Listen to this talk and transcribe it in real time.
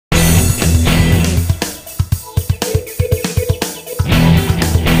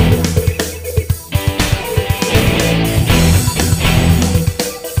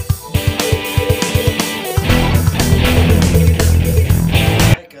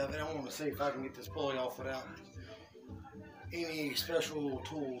to see if I can get this pulley off without any special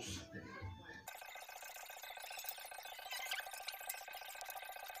tools.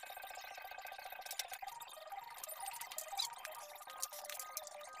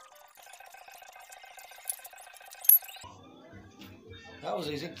 That was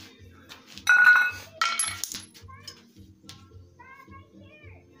easy.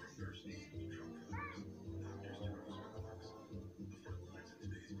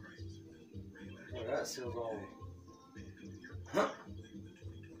 Well, that seals all. Huh.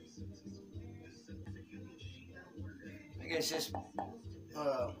 I guess this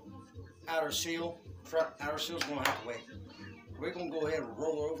outer seal, front outer seal is going to have to wait. We're going to go ahead and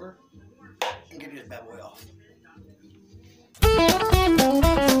roll over and get this bad boy off.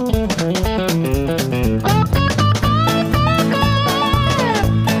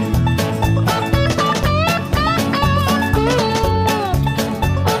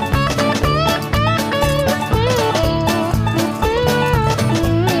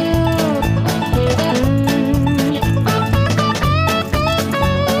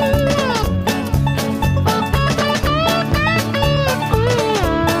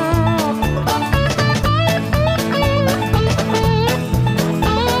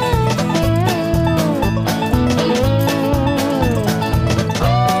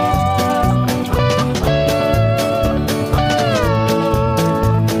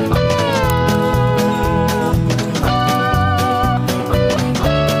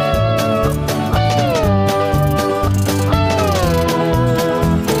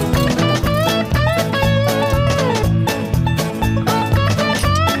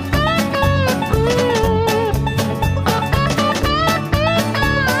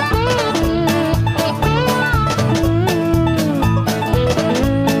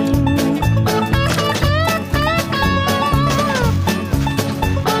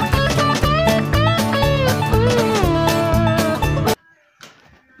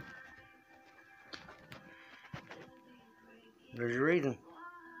 There's your reason.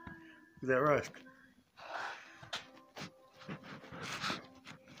 That rust.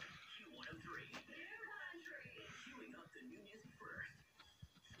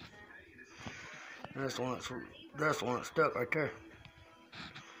 That's the one that's stuck right there.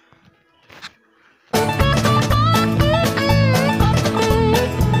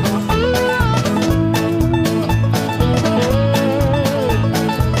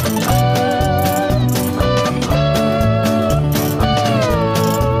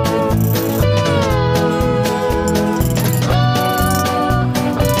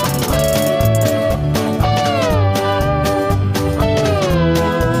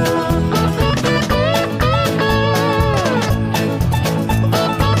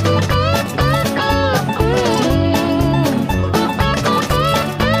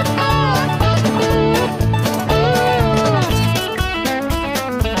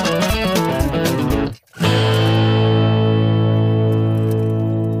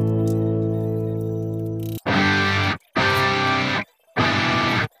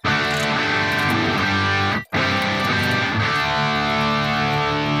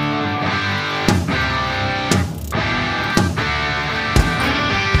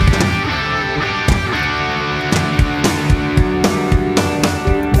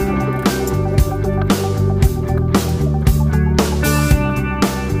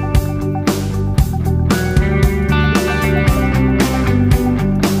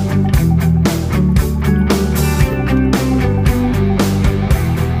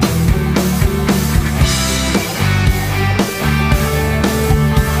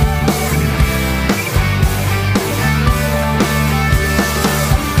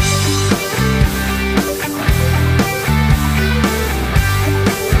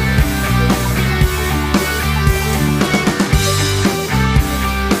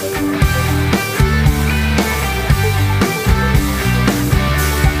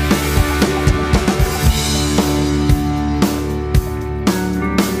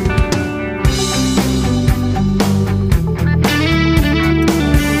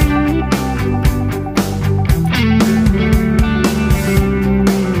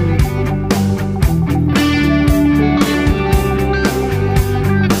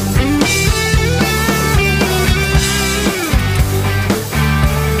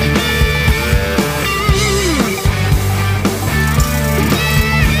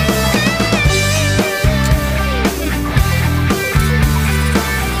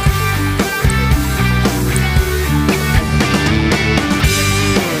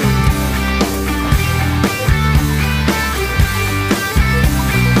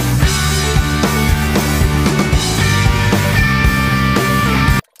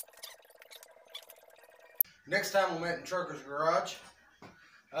 next time we'll meet in Trucker's Garage,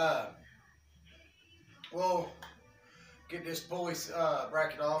 we'll get this pulley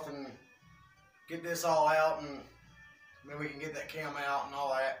bracket off and get this all out, and then we can get that cam out and all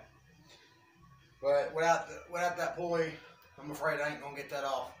that. But without that pulley, I'm afraid I ain't gonna get that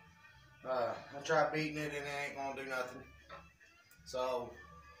off. I tried beating it and it ain't gonna do nothing. So,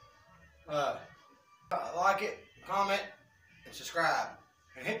 like it, comment, and subscribe,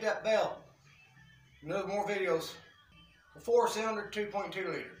 and hit that bell. No more videos. The 4-cylinder 2.2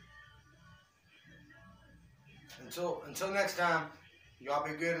 liter. Until next time, y'all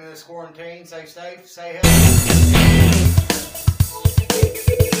be good in this quarantine. Stay safe. Stay healthy.